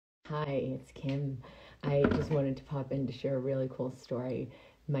Hi, it's Kim. I just wanted to pop in to share a really cool story.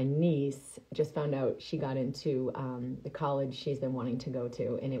 My niece just found out she got into the college she's been wanting to go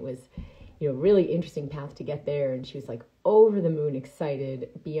to, and it was, really interesting path to get there. And she was like over the moon excited,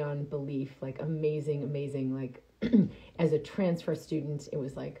 beyond belief, like amazing, amazing. Like as a transfer student, it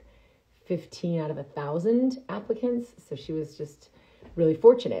was like 15 out of 1,000 applicants. So she was just really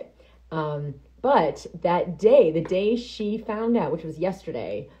fortunate. But that day, the day she found out, which was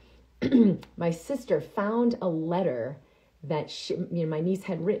yesterday, my sister found a letter that my niece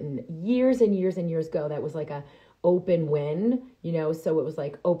had written years and years and years ago. That was like a open when, so it was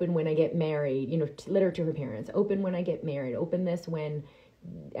like open when I get married, letter to her parents, open when I get married, open this when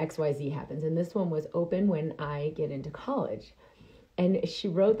XYZ happens. And this one was open when I get into college. And she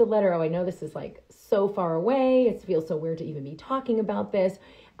wrote the letter. Oh, I know this is like so far away. It feels so weird to even be talking about this.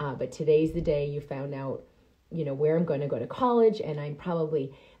 But today's the day you found out, where I'm going to go to college. And I'm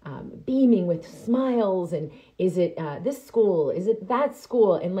probably beaming with smiles. And is it this school? Is it that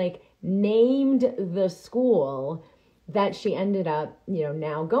school? And like named the school that she ended up,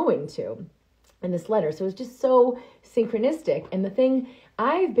 now going to in this letter. So it was just so synchronistic. And the thing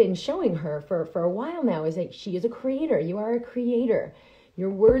I've been showing her for a while now is that she is a creator. You are a creator. Your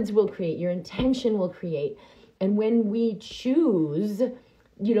words will create. Your intention will create. And when we choose,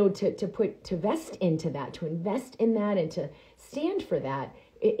 to vest into that, to invest in that, and to stand for that,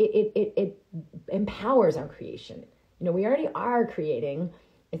 it empowers our creation. We already are creating.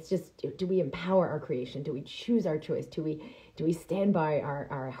 It's just, do we empower our creation? Do we choose our choice? Do we stand by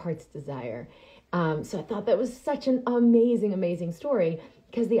our heart's desire? So I thought that was such an amazing, amazing story,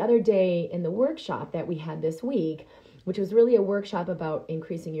 because the other day in the workshop that we had this week, which was really a workshop about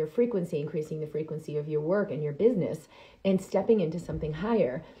increasing your frequency, increasing the frequency of your work and your business, and stepping into something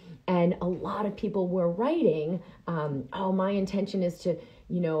higher. And a lot of people were writing, my intention is to,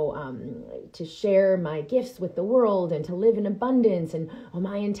 to share my gifts with the world and to live in abundance. And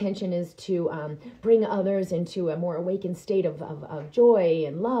my intention is to bring others into a more awakened state of joy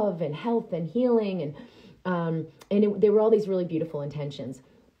and love and health and healing. And there were all these really beautiful intentions.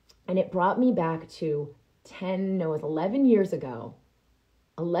 And it brought me back to 11 years ago.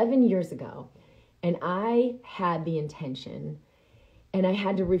 11 years ago. And I had the intention, and I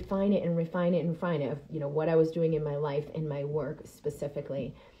had to refine it of, what I was doing in my life and my work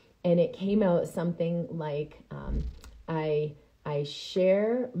specifically. And it came out something like, I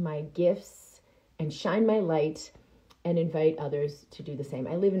share my gifts and shine my light and invite others to do the same.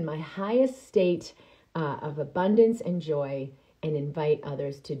 I live in my highest state of abundance and joy and invite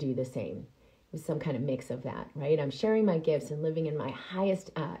others to do the same. It was some kind of mix of that, right? I'm sharing my gifts and living in my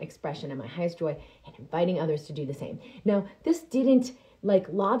highest expression and my highest joy and inviting others to do the same. Now, this didn't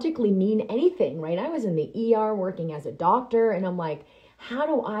logically mean anything, right? I was in the ER working as a doctor, and I'm like, how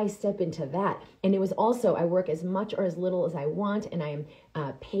do I step into that? And it was also, I work as much or as little as I want, and I am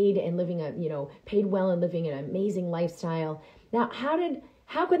paid and living paid well and living an amazing lifestyle. Now, how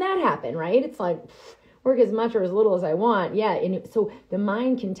could that happen, right? It's like, work as much or as little as I want. Yeah. And so the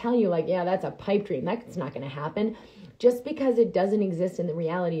mind can tell you that's a pipe dream. That's not going to happen. Just because it doesn't exist in the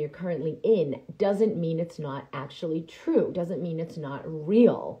reality you're currently in doesn't mean it's not actually true. Doesn't mean it's not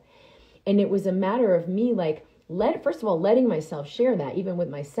real. And it was a matter of me, first of all, letting myself share that, even with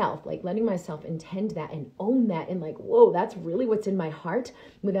myself, letting myself intend that and own that. And whoa, that's really what's in my heart,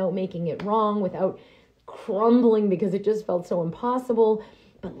 without making it wrong, without crumbling because it just felt so impossible.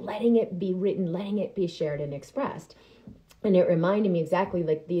 But letting it be written, letting it be shared and expressed. And it reminded me exactly,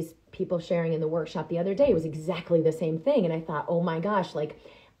 these people sharing in the workshop the other day was exactly the same thing. And I thought, oh my gosh,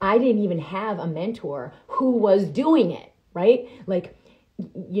 I didn't even have a mentor who was doing it, right?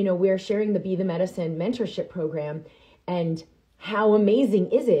 We're sharing the Be the Medicine mentorship program. And how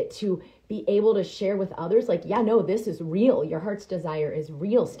amazing is it to be able to share with others? This is real. Your heart's desire is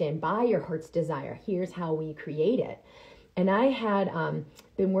real. Stand by your heart's desire. Here's how we create it. And I had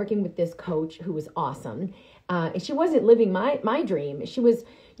been working with this coach who was awesome. And she wasn't living my dream. She was,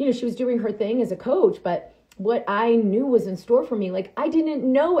 she was doing her thing as a coach, but what I knew was in store for me, I didn't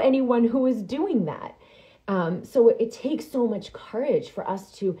know anyone who was doing that. So it takes so much courage for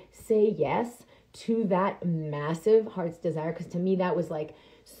us to say yes to that massive heart's desire. Because to me, that was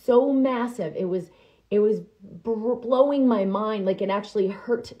so massive. It was blowing my mind. It actually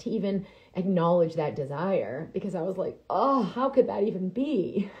hurt to even acknowledge that desire, because I was like, oh, how could that even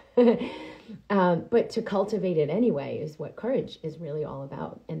be? But to cultivate it anyway is what courage is really all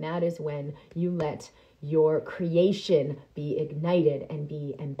about. And that is when you let your creation be ignited and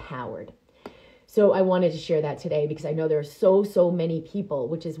be empowered. So I wanted to share that today, because I know there are so many people,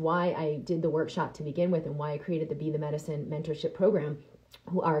 which is why I did the workshop to begin with and why I created the Be the Medicine mentorship program,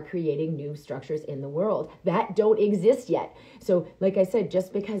 who are creating new structures in the world that don't exist yet. So like I said,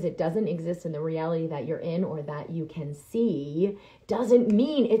 just because it doesn't exist in the reality that you're in or that you can see doesn't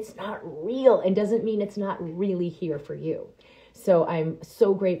mean it's not real, and doesn't mean it's not really here for you. So I'm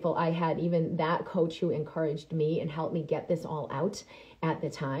so grateful I had even that coach who encouraged me and helped me get this all out at the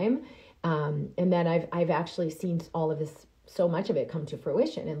time. And then I've actually seen all of this, so much of it, come to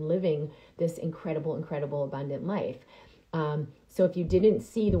fruition and living this incredible, incredible, abundant life. So if you didn't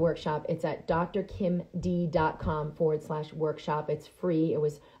see the workshop, it's at drkimd.com/workshop. It's free. It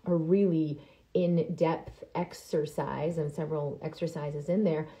was a really in-depth exercise, and several exercises in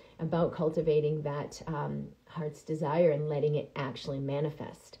there about cultivating that heart's desire and letting it actually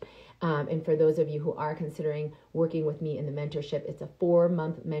manifest. And for those of you who are considering working with me in the mentorship, it's a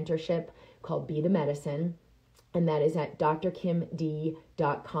 4-month mentorship called Be the Medicine. And that is at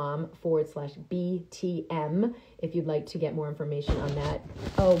drkimd.com/BTM if you'd like to get more information on that.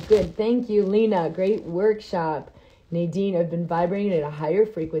 Oh, good. Thank you, Lena. Great workshop. Nadine, I've been vibrating at a higher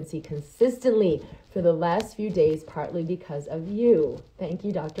frequency consistently for the last few days, partly because of you. Thank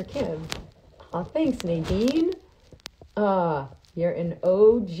you, Dr. Kim. Oh, thanks, Nadine. You're an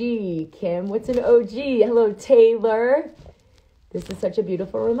OG, Kim. What's an OG? Hello, Taylor. This is such a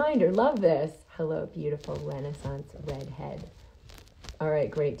beautiful reminder. Love this. Hello, beautiful Renaissance redhead. All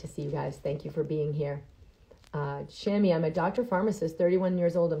right, great to see you guys. Thank you for being here. Shami, I'm a doctor pharmacist, 31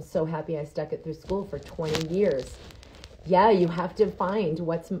 years old. I'm so happy I stuck it through school for 20 years. Yeah, you have to find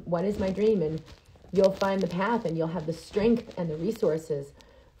what is my dream, and you'll find the path, and you'll have the strength and the resources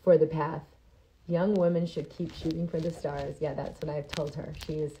for the path. Young women should keep shooting for the stars. Yeah, that's what I've told her.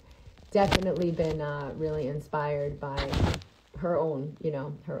 She has definitely been really inspired by her own,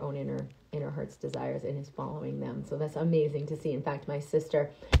 her own inner heart's desires, and is following them. So that's amazing to see. In fact, my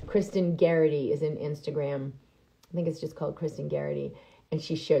sister, Kristen Garrity, is in Instagram. I think it's just called Kristen Garrity. And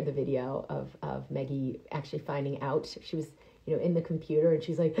she shared the video of Maggie actually finding out. She was, in the computer, and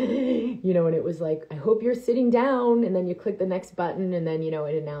she's like, and it was like, I hope you're sitting down. And then you click the next button, and then, it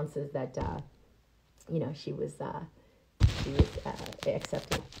announces that, she was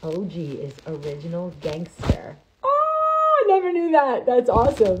accepted. OG is original gangster. Oh, I never knew that. That's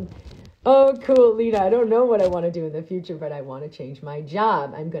awesome. Oh, cool, Lena. I don't know what I want to do in the future, but I want to change my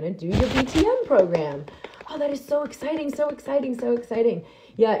job. I'm going to do your BTM program. Oh, that is so exciting, so exciting, so exciting.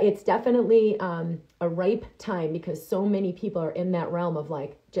 Yeah, it's definitely a ripe time, because so many people are in that realm of,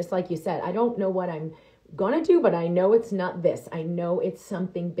 like, just like you said, I don't know what I'm going to do, but I know it's not this. I know it's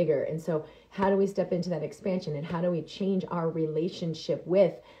something bigger. And so how do we step into that expansion, and how do we change our relationship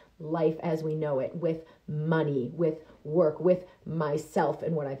with life as we know it, with money, with work, with myself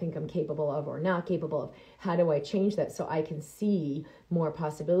and what I think I'm capable of or not capable of? How do I change that so I can see more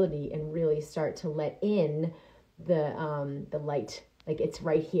possibility and really start to let in the light? Like, it's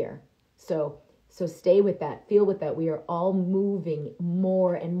right here. So stay with that, feel with that. We are all moving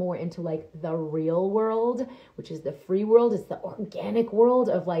more and more into, like, the real world, which is the free world. It's the organic world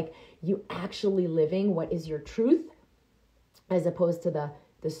of, like, you actually living what is your truth, as opposed to the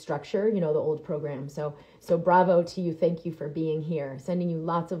structure, the old program. So bravo to you. Thank you for being here. Sending you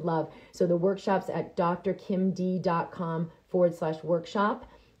lots of love. So the workshop's at drkimd.com/workshop.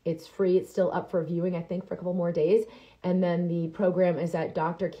 It's free. It's still up for viewing, I think, for a couple more days. And then the program is at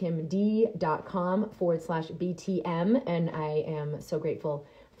drkimd.com/BTM. And I am so grateful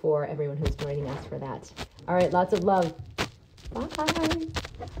for everyone who's joining us for that. All right. Lots of love. Bye.